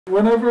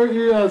Whenever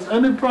he has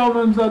any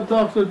problems that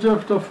Dr.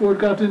 Jephthah Ford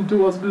got into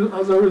was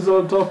as a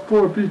result of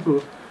poor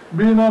people,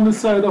 being on the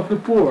side of the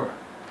poor.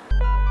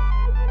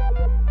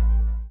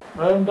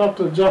 I am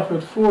Dr.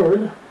 Japheth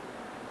Ford.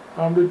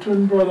 I'm the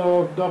twin brother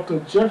of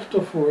Dr.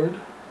 Jephthah Ford,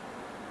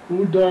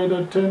 who died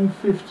at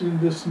 10:15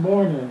 this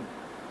morning.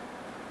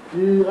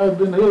 He had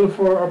been ill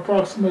for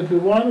approximately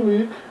 1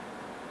 week.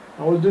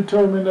 I was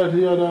determined that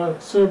he had a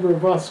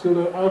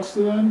cerebrovascular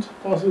accident,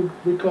 possibly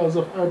because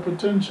of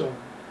hypertension.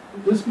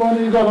 This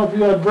morning he got up,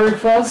 he had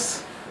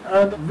breakfast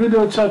and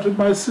video chat with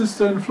my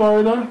sister in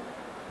Florida,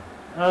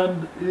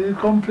 and he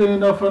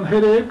complained of a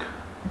headache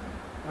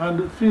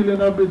and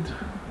feeling a bit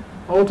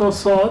out of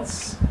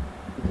sorts.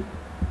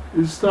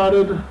 He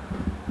started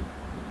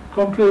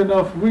complaining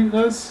of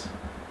weakness.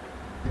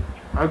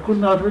 I could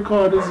not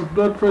record his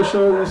blood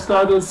pressure. He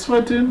started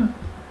sweating.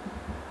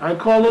 I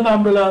called an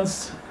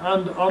ambulance,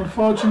 and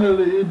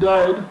unfortunately he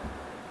died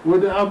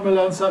with the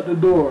ambulance at the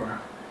door.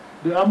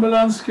 The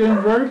ambulance came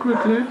very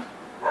quickly,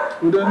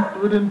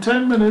 within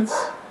 10 minutes,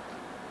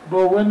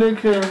 but when they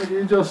came,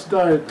 he just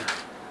died.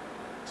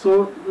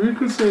 So we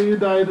could say he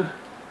died,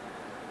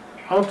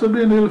 after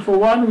being ill for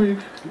 1 week,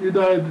 he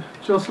died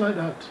just like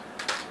that.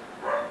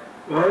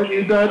 Right?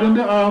 He died in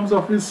the arms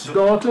of his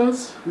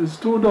daughters, his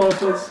 2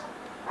 daughters,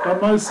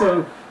 and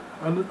myself,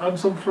 and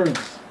some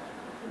friends.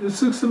 His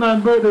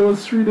 69th birthday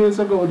was 3 days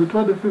ago, the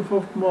 25th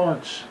of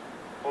March.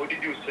 How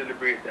did you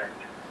celebrate that?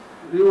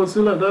 He was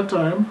ill at that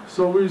time,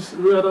 so we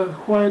had a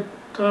quiet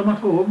time at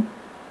home,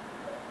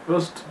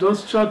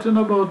 just chatting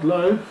about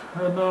life,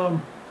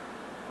 and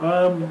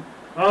I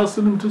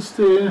asking him to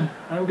stay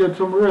and get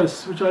some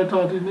rest, which I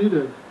thought he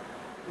needed.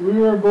 We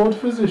were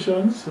both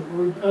physicians,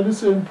 we had the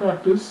same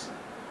practice,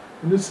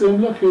 in the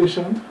same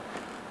location,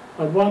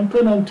 at one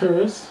Pennant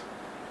Terrace.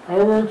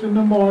 I worked in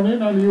the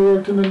morning and he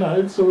worked in the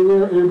night, so we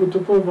were able to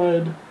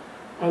provide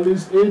at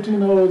least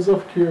 18 hours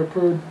of care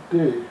per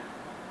day.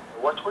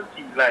 What was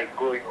he like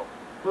growing up?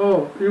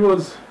 Oh, he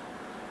was,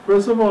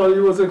 first of all, he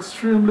was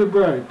extremely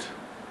bright.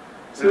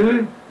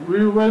 See,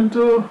 we went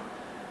to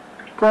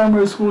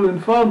primary school in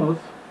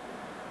Falmouth,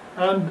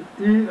 and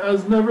he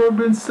has never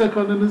been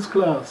second in his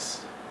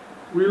class.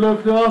 We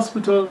left the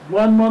hospital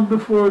 1 month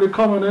before the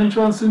common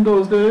entrance in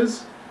those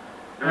days,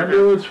 and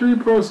there were 3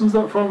 persons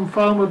from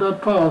Falmouth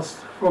that passed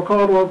for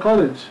Caldwell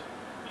College.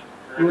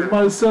 It was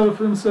myself,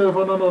 himself,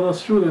 and another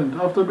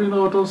student, after being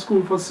out of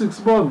school for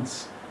 6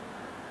 months.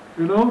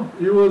 You know,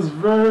 he was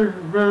very,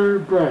 very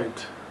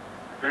bright.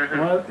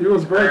 He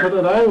was brighter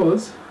than I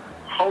was.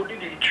 How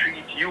did he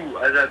treat you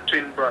as a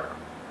twin brother?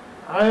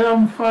 I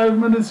am 5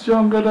 minutes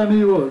younger than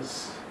he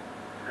was.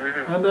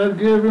 And that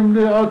gave him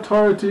the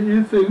authority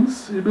he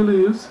thinks, he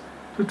believes,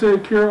 to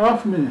take care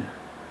of me.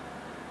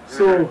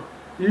 So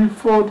he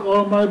fought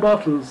all my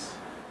battles.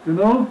 You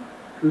know,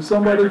 if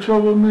somebody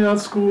troubled me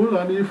at school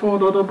and he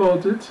found out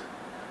about it,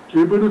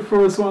 he'd be the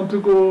first one to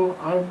go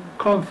and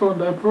confront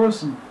that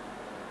person.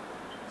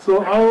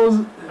 So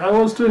I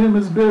was to him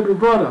his baby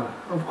brother.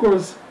 Of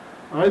course,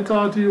 I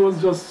thought he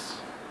was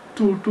just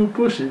too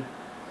pushy.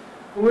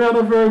 We had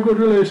a very good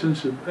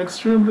relationship,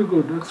 extremely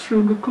good,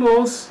 extremely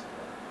close,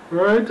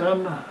 right?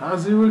 And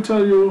as he will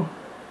tell you,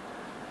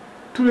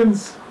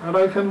 twins, and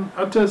I can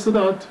attest to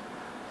that,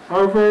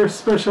 are very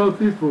special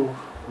people.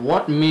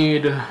 What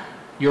made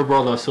your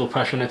brother so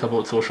passionate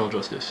about social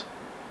justice?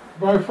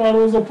 My father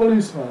was a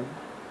policeman,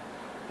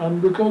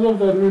 and because of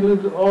that we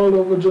lived all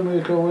over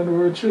Jamaica when we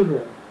were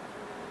children.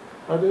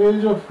 At the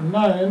age of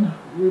 9,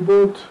 we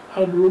both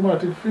had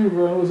rheumatic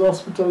fever and was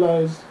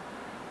hospitalized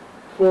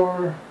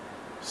for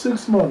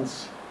 6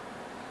 months.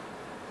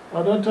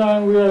 At that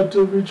time, we had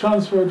to be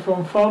transferred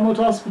from Falmouth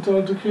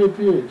Hospital to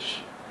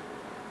KPH.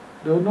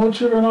 There was no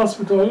children's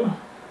hospital,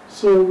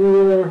 so we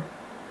were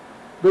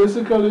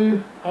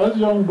basically, as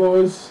young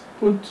boys,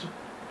 put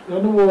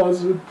on the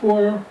wards with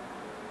poor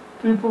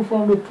people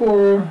from the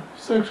poorer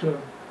section.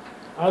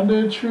 And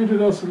they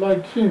treated us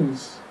like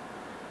kings.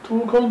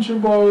 2 country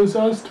boys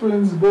as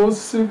twins, both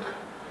sick,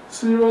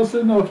 serious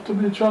enough to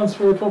be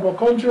transferred from a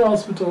country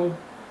hospital,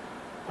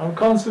 and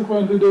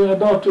consequently they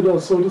adopted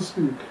us, so to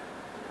speak.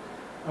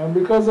 And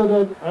because of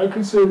that, I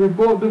could say we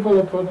both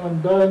developed an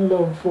undying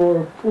love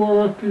for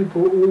poorer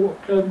people who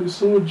can be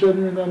so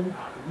genuine and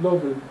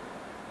loving.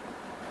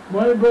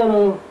 My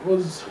brother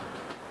was,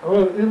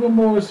 well, even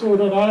more so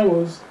than I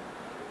was,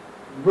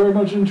 very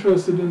much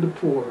interested in the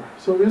poor.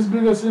 So his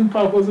biggest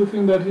impact was the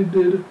thing that he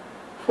did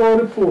for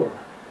the poor.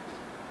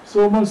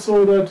 So much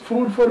so that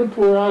Food for the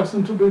Poor asked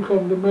him to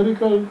become the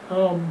medical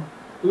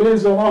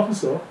liaison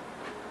officer.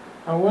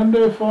 And when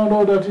they found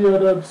out that he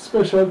had a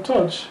special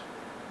touch,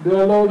 they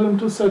allowed him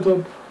to set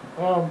up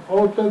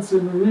outlets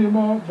in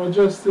Rima,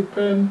 Majestic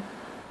Pen,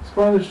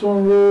 Spanish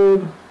Town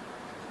Road,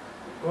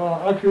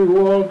 Aki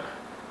Walk.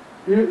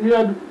 He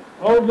had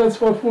outlets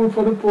for Food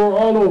for the Poor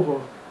all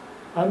over.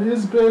 And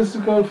his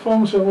basic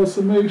function was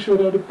to make sure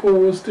that the poor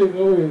was taken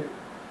away,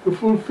 to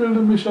fulfill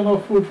the mission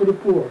of Food for the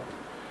Poor.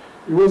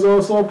 He was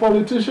also a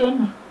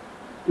politician.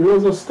 He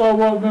was a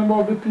stalwart member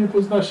of the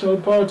People's National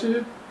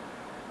Party.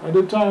 at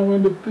the time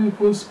when the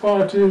People's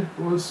Party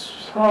was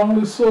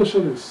strongly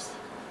socialist,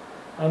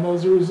 and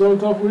as a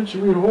result of which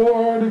we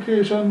owe our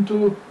dedication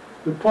to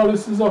the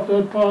policies of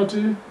that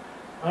party,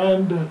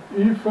 and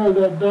he felt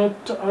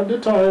that at the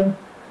time,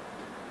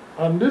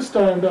 and this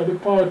time, that the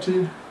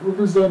party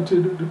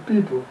represented the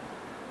people,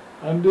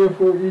 and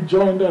therefore he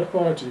joined that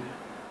party.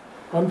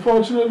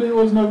 Unfortunately, he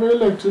was never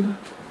elected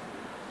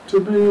to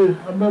be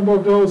a member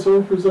of the House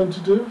of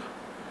Representatives,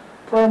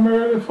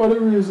 primarily for the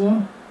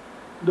reason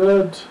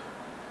that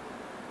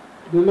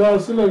the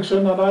last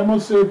election, and I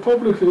must say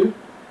publicly,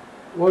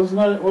 was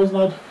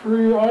not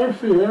free or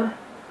fair,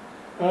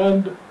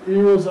 and he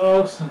was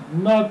asked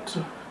not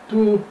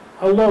to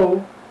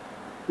allow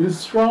his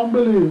strong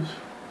beliefs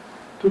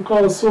to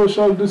cause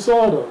social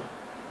disorder.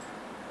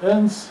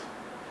 Hence,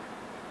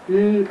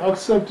 he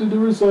accepted the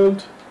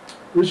result,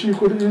 which he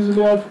could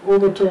easily have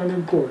overturned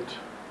in court.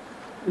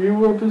 He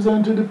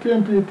represented the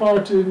PNP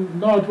party in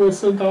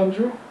Northwest St.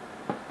 Andrew,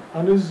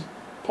 and his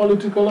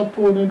political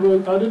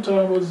opponent at the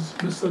time was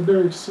Mr.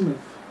 Derek Smith.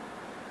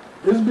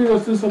 His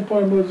biggest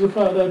disappointment was the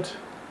fact that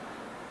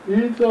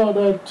he thought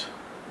that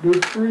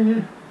the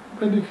free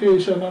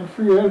medication and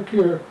free health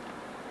care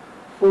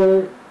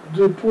for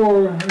the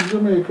poor in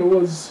Jamaica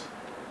was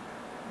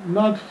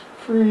not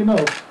free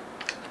enough,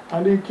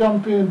 and he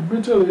campaigned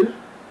bitterly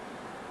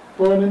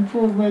for an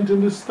improvement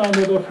in the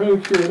standard of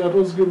health care that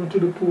was given to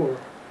the poor.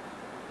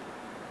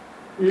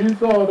 He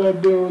thought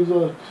that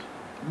there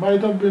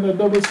might have been a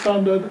double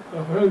standard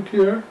of health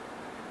care,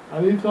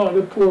 and he thought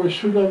the poor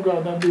should have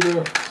gotten a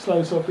bigger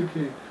slice of the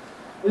cake.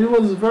 He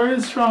was a very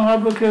strong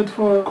advocate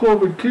for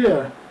COVID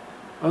care.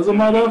 As a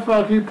matter of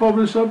fact, he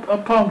published a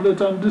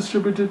pamphlet and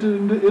distributed it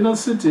in the inner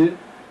city,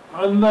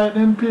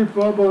 enlightening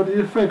people about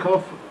the effect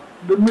of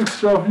the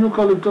mixture of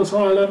eucalyptus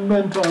oil and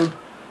menthol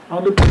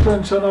on the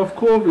prevention of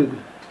COVID.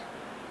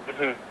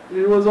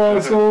 He was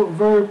also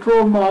very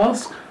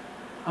pro-mask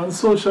and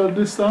social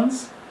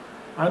distance,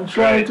 and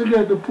tried to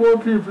get the poor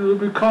people to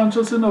be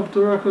conscious enough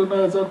to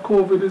recognize that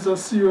COVID is a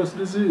serious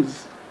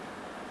disease.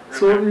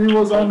 So he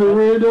was on the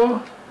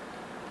radio,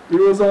 he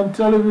was on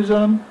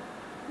television,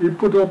 he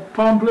put up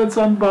pamphlets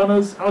and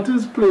banners at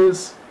his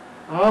place,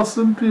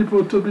 asking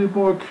people to be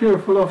more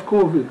careful of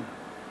COVID.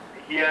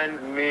 He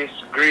and Miss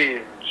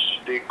Grange,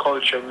 the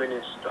culture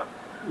minister,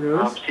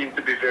 Yes. seem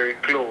to be very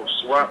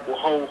close.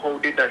 How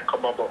did that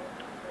come about?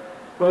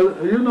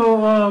 Well, you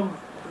know,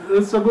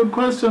 it's a good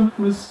question.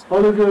 Miss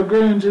Olivia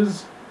Grange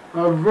is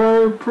a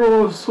very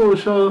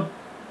pro-social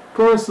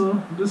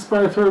person,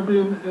 despite her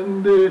being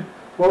in the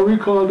what we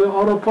call the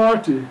other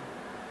party.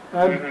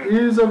 And he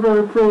is a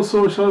very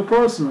pro-social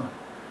person.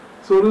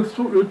 So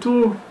the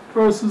two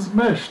persons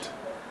meshed.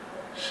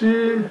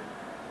 She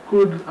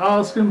could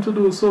ask him to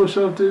do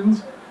social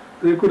things,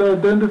 they could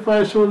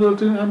identify social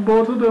things, and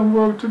both of them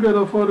worked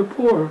together for the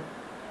poor.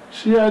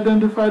 She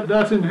identified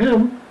that in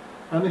him,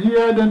 and he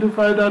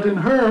identified that in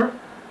her,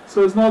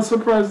 so it's not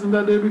surprising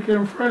that they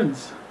became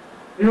friends.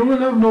 You will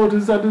have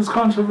noticed that this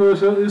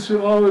controversial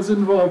issue always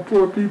involves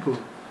poor people.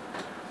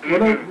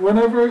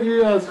 Whenever he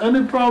has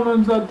any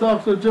problems that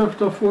Dr.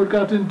 Jephthah Ford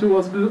got into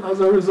was as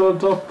a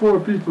result of poor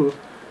people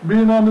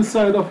being on the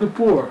side of the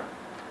poor,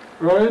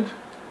 right?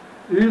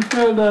 He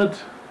felt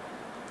that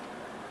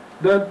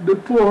the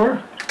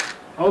poor,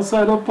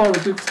 outside of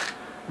politics,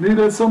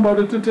 needed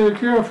somebody to take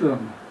care of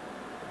them.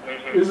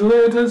 His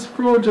latest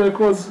project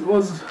was,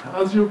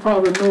 as you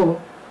probably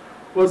know,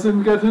 was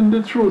in getting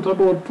the truth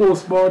about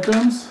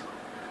post-mortems,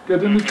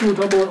 getting the truth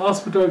about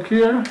hospital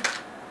care,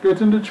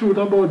 getting the truth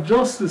about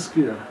justice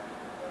care,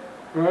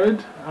 right?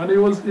 And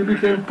he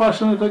became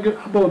passionate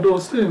about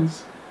those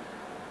things.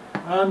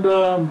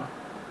 And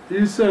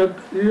he said,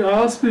 he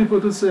asked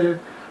people to say,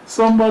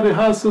 somebody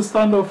has to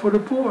stand up for the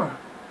poor.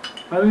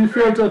 And he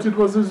felt that it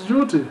was his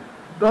duty.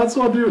 That's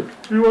what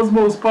he was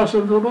most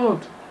passionate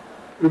about.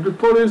 If the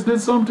police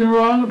did something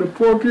wrong, the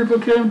poor people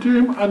came to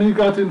him and he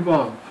got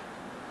involved.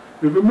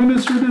 If the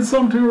ministry did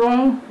something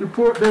wrong,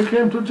 they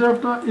came to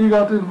Jephthah, he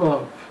got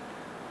involved.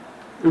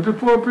 If the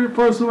poor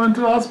person went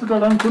to the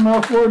hospital and couldn't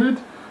afford it,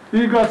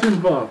 he got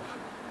involved.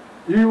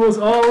 He was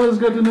always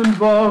getting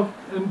involved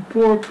in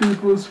poor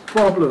people's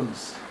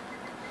problems.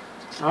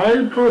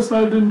 I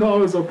personally didn't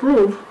always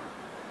approve,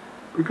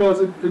 because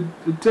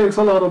it takes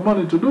a lot of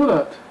money to do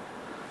that.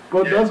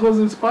 But that was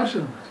his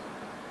passion.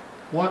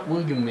 What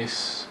will you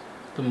miss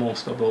the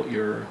most about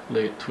your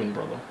late twin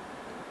brother?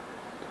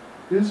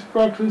 His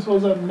practice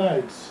was at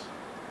nights,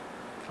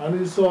 and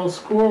he saw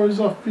scores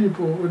of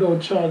people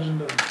without charging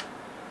them.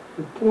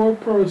 The poor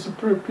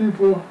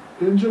people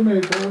in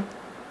Jamaica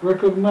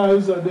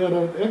recognized that they had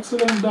an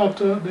excellent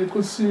doctor they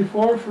could see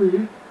for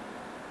free,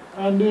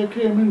 and they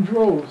came in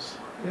droves.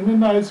 In the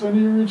nights when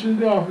he reached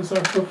the office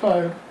after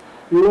 5,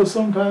 he was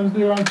sometimes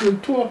there until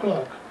 2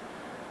 o'clock,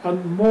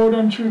 and more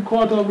than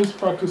 3/4 of his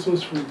practice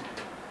was free.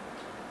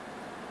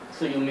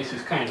 So you miss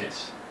his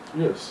kindness?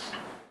 Yes.